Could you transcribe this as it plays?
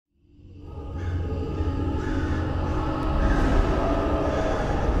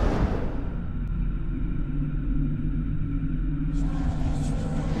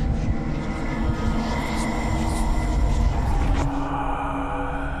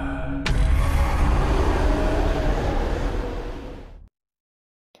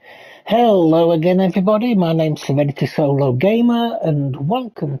Hello again everybody, my name's SerenitySoloGamer and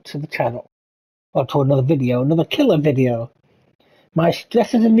welcome to the channel. Or to another video, another killer video. My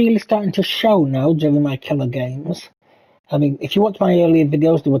stress is really starting to show now during my killer games. I mean, if you watch my earlier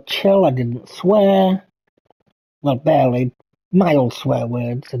videos, they were chill, I didn't swear. Well, barely, mild swear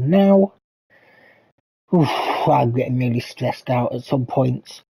words, and now I'm getting really stressed out at some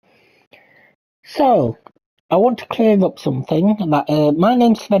points. So, I want to clear up something. That my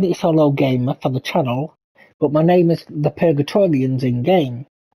name's SerenitySoloGamer for the channel, but my name is the Purgatorians in game.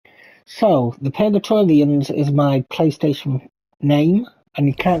 So the Purgatorians is my PlayStation name, and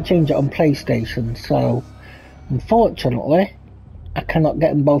you can't change it on PlayStation. So unfortunately, I cannot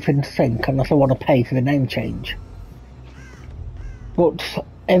get them both in sync unless I want to pay for the name change. But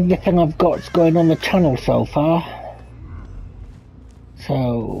everything I've got's going on the channel so far.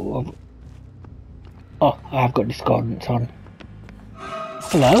 So. Oh, I've got discordance on.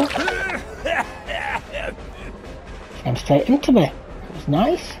 Hello? Came straight into me. It was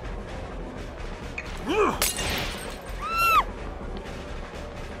nice.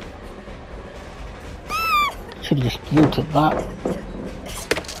 Should have just muted that.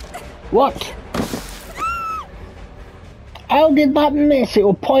 What? How did that miss? It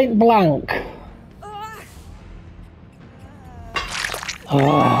was point blank.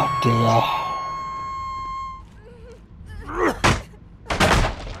 Oh dear.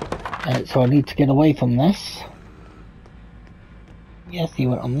 Right, so I need to get away from this. Yes, he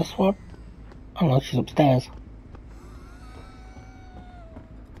went on this one. Oh no, she's upstairs.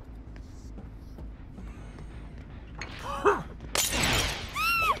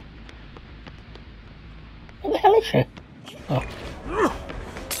 Where the hell is she? Oh.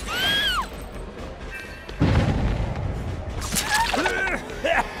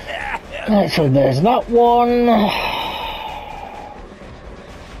 Right, so there's that one.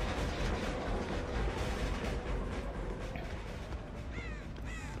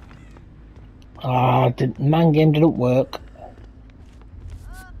 The man game didn't work.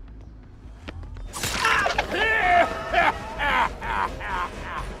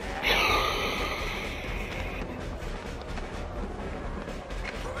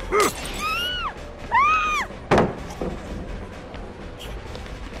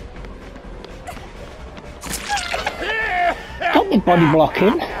 Don't be body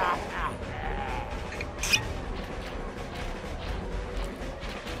blocking.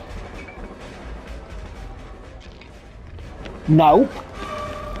 Nope.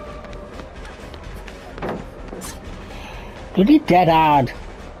 Bloody dead hard.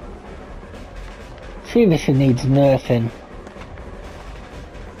 Seriously needs nerfing.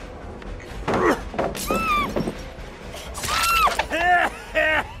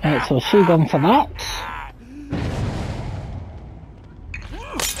 Right, so she gone for that.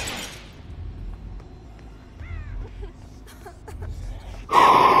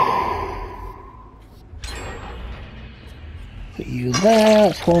 Put you there,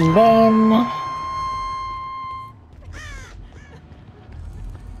 that's one done.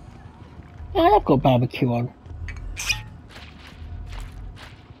 I've got barbecue on.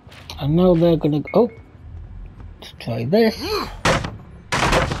 I know they're gonna go. Oh, let's try this.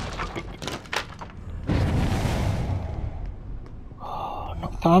 Oh,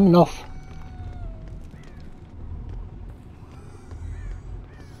 not far enough.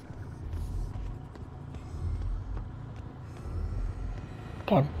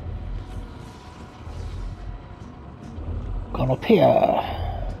 Gone up here.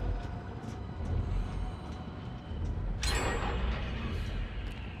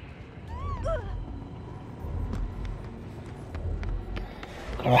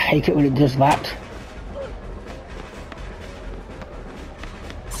 God, I hate it when it does that.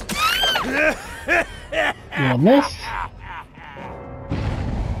 You on this.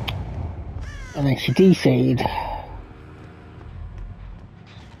 And then she DC'd.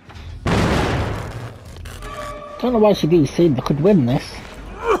 Don't know why she DC'd, they could win this.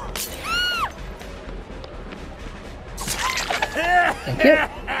 Thank you.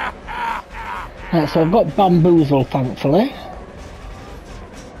 Right, so I've got bamboozle, thankfully.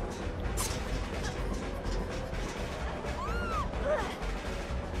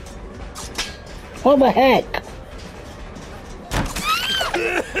 What the heck?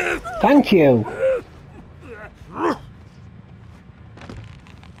 Thank you.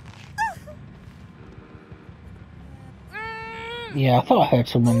 Yeah, I thought I heard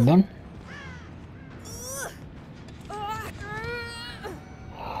someone then.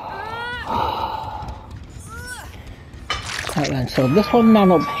 Right then, so this one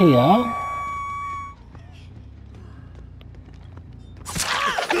man up here.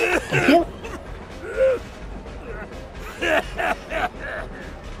 Thank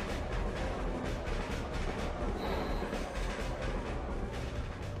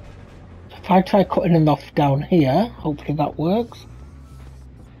If I try cutting him off down here, hopefully that works.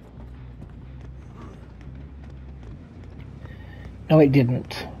 No, it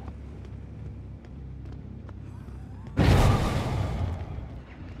didn't.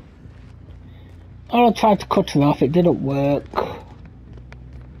 Oh, I tried to cut her off, it didn't work.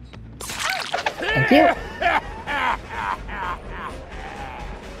 Thank you.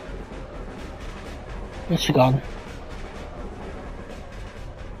 Where's she gone?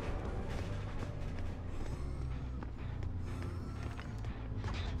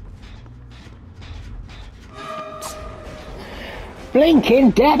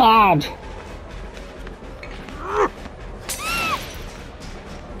 Blinking deadhard!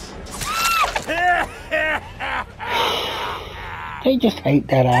 They just hate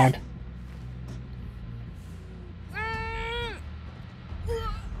deadhard.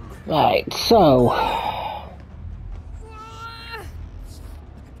 Right, so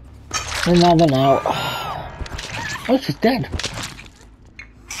another now. Oh, she's dead.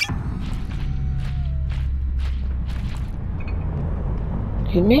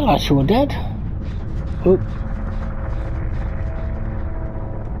 Didn't realise you were dead. Oop.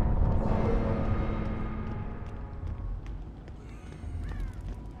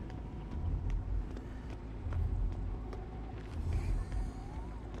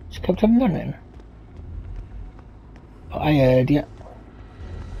 She kept on running. But I heard you.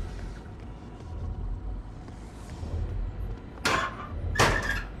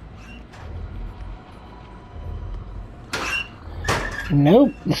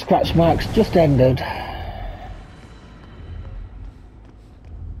 Nope, the scratch marks just ended.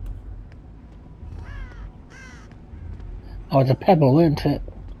 Oh, it's a pebble, weren't it?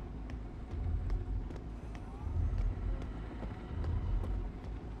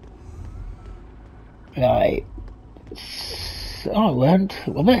 Right. Oh, it weren't.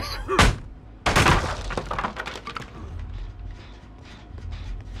 Well, this.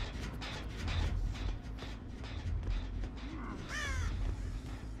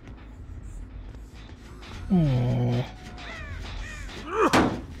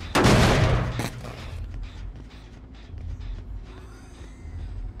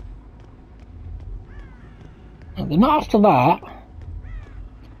 Not after that.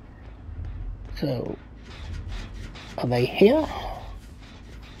 So, are they here?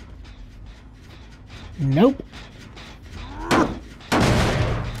 Nope.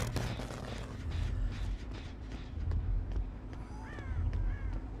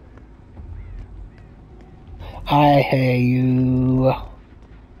 I hear you.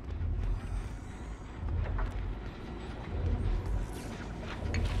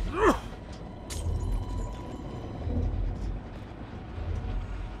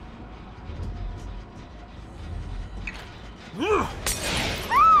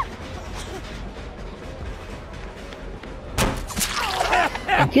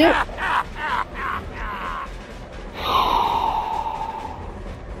 Thank you.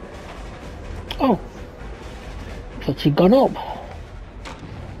 Oh, so she'd gone up.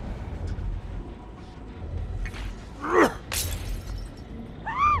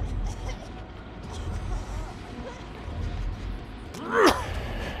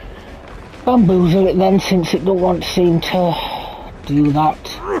 Bamboozle it then, since it don't want to seem to do that.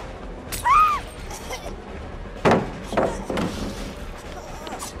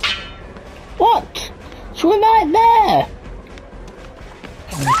 What? She was right there!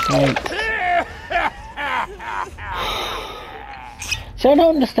 So I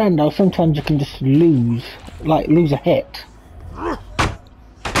don't understand how sometimes you can just lose a hit.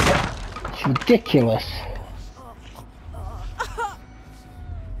 It's ridiculous.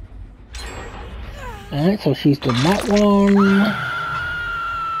 Alright, so she's done that one.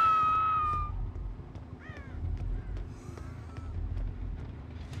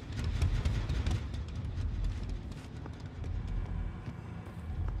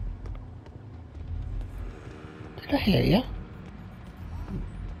 Did I hear you?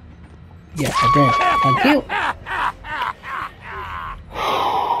 Yes, I did. Thank you.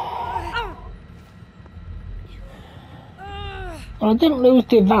 Well, I didn't lose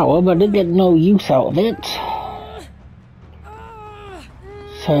Devour, but I did get no use out of it.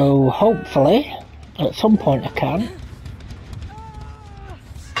 So, hopefully, at some point I can.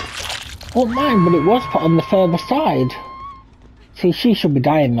 Won't mind, but it was put on the further side. See, she should be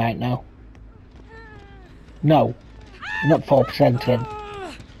dying right now. No, not 4% in.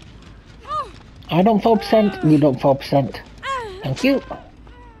 I don't 4%, you don't 4%. Thank you.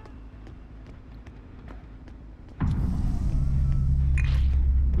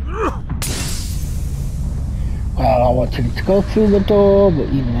 Well, I wanted to go through the door, but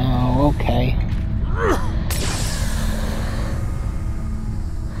you know. Okay.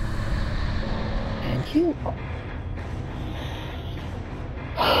 Thank you.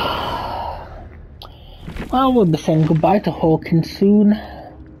 Well, we'll be saying goodbye to Hawkins soon.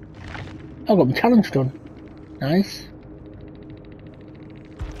 I got my challenge done. Nice.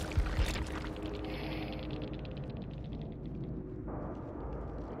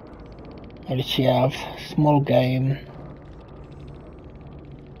 What did she have? Small game.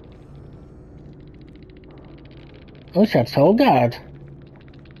 Oh, she had Soul Guard.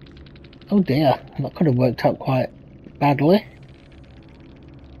 Oh dear, that could have worked out quite badly.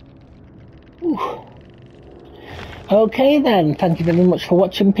 Ooh. Okay then, thank you very much for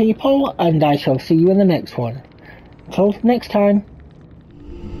watching, people, and I shall see you in the next one. Until next time.